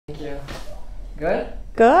Good?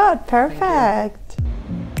 Good, perfect.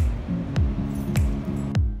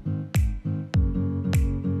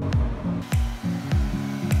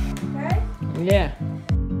 Okay? Yeah.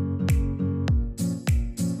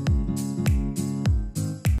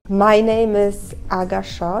 My name is Aga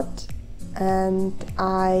Szot, and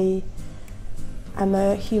I am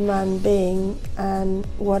a human being, and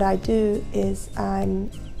what I do is I'm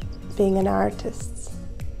being an artist.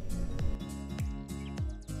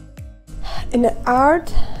 In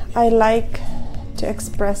art, I like to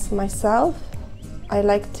express myself. I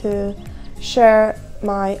like to share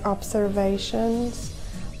my observations,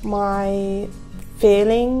 my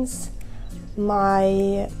feelings,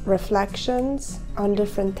 my reflections on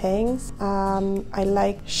different things. I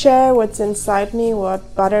like share what's inside me,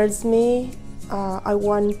 what bothers me. I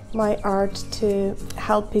want my art to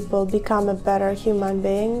help people become a better human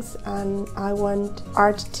beings, and I want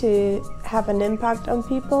art to have an impact on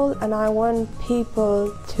people, and I want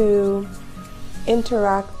people to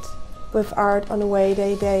interact with art on a way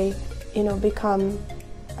they become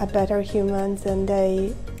a better humans, and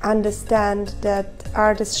they understand that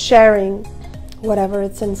art is sharing whatever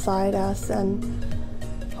it's inside us, and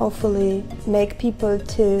hopefully make people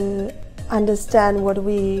to understand what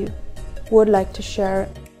we would like to share.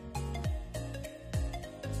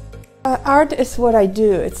 Art is what I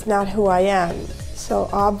do, it's not who I am. So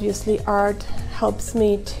obviously art helps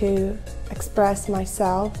me to express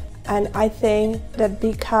myself. And I think that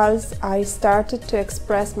because I started to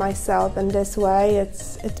express myself in this way,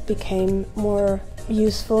 it became more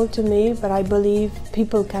useful to me, but I believe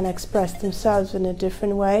people can express themselves in a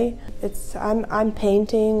different way. I'm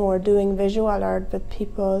painting or doing visual art, but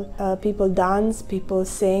people dance, people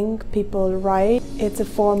sing, people write. It's a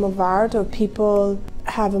form of art, or people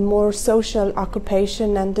have a more social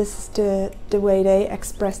occupation, and this is the way they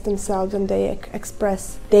express themselves, and they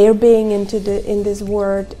express their being in this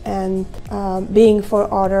world and being for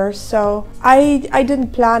others. So I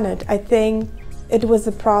didn't plan it. I think it was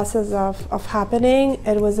a process of happening.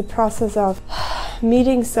 It was a process of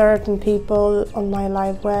meeting certain people on my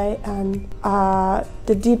life way, and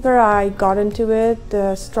the deeper I got into it,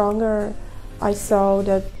 the stronger I saw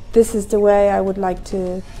that this is the way I would like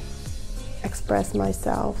to express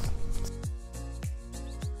myself.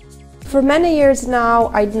 For many years now,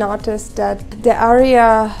 I'd noticed that the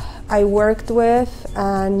area I worked with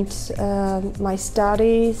and my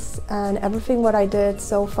studies and everything what I did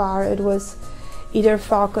so far, it was either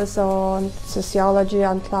focus on sociology,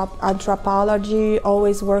 anthropology,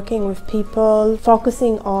 always working with people,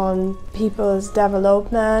 focusing on people's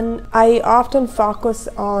development. I often focus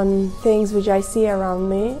on things which I see around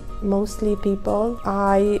me, mostly people.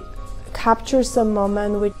 I capture some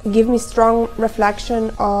moment which give me strong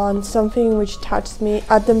reflection on something which touched me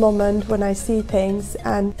at the moment when I see things,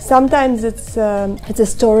 and sometimes it's a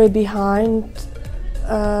story behind,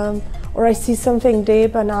 or I see something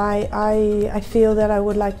deep and I feel that I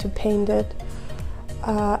would like to paint it.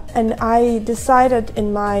 And I decided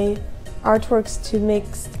in my artworks to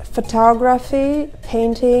mix photography,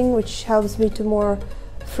 painting, which helps me to more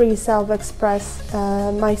free self-express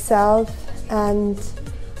myself, and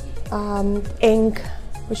ink,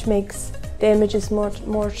 which makes the images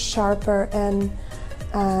more sharper and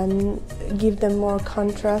give them more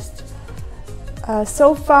contrast.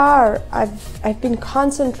 So far, I've been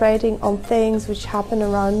concentrating on things which happen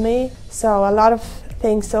around me. So a lot of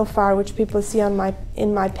things so far which people see in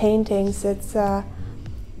my paintings, it's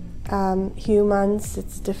humans,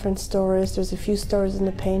 it's different stories. There's a few stories in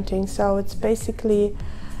the painting. So it's basically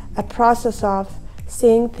a process of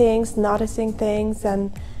seeing things, noticing things,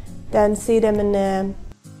 and then see them in a...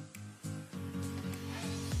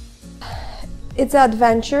 It's an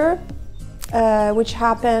adventure which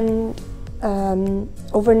happened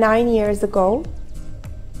over 9 years ago.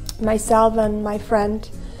 Myself and my friend,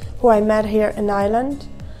 who I met here in Ireland,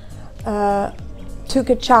 took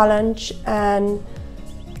a challenge and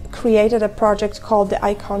created a project called the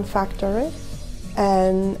Icon Factory,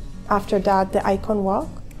 and after that the Icon Walk.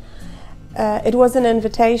 It was an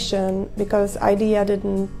invitation because idea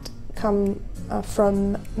didn't come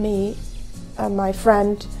from me. My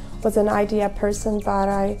friend was an idea person, but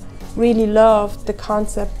I really loved the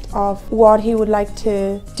concept of what he would like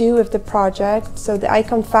to do with the project. So the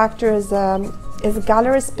Icon Factory is a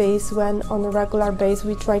gallery space when on a regular basis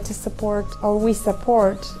we try to support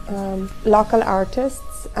local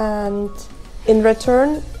artists, and in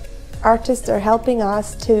return artists are helping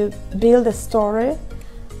us to build a story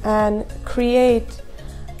and create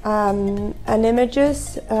an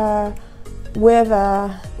images with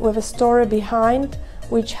a story behind,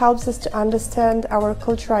 which helps us to understand our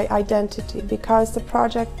cultural identity, because the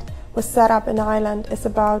project was set up in Ireland is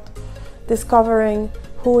about discovering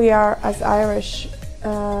who we are as Irish.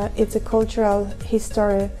 It's a cultural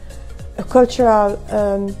history, a cultural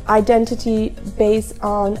identity based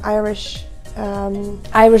on Irish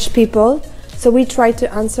people. So we try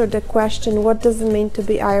to answer the question, what does it mean to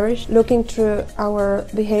be Irish, looking through our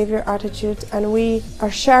behavior, attitude, and we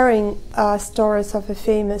are sharing stories of the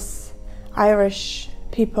famous Irish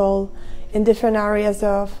people in different areas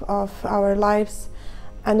of our lives,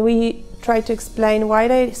 and we try to explain why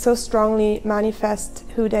they so strongly manifest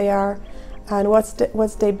who they are and what's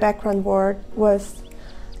their background was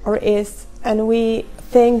or is. And we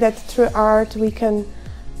think that through art we can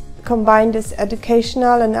combine this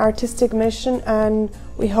educational and artistic mission, and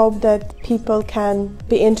we hope that people can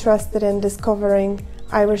be interested in discovering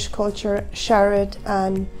Irish culture, share it,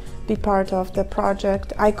 and be part of the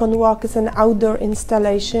project. Icon Walk is an outdoor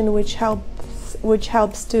installation which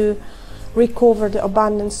helps to recover the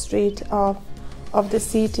abandoned street of the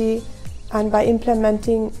city, and by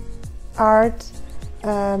implementing art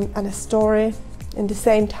and a story in the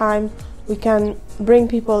same time, we can bring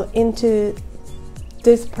people into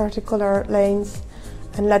these particular lanes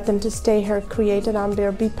and let them to stay here, create an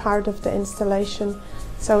ambience, be part of the installation.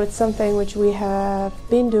 So it's something which we have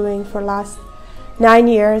been doing for last 9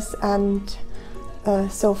 years, and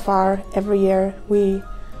so far every year we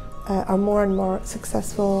are more and more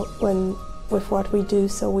successful with what we do,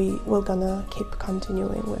 so we're gonna keep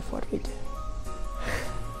continuing with what we do.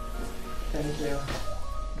 Thank you.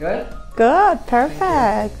 Good? Good,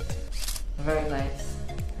 perfect. Very nice.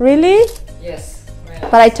 Really? Yes, very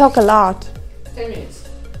nice. But I talk a lot. 10 minutes.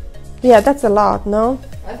 Yeah, that's a lot, no?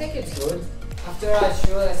 I think it's good. After I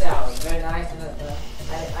show, I say, oh, it's very nice, and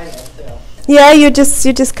I like it. Yeah, you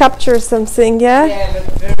just capture something, yeah? Yeah, but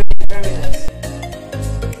very, very nice.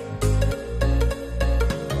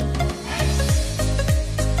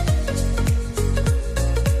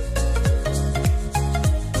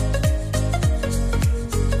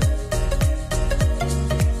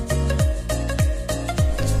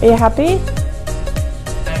 Are you happy? I'm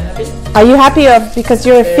happy. Are you happy because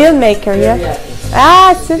you're a filmmaker, Very yeah? happy.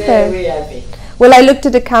 Ah, super. Very happy. Will I look to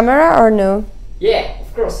the camera or no? Yeah,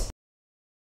 of course.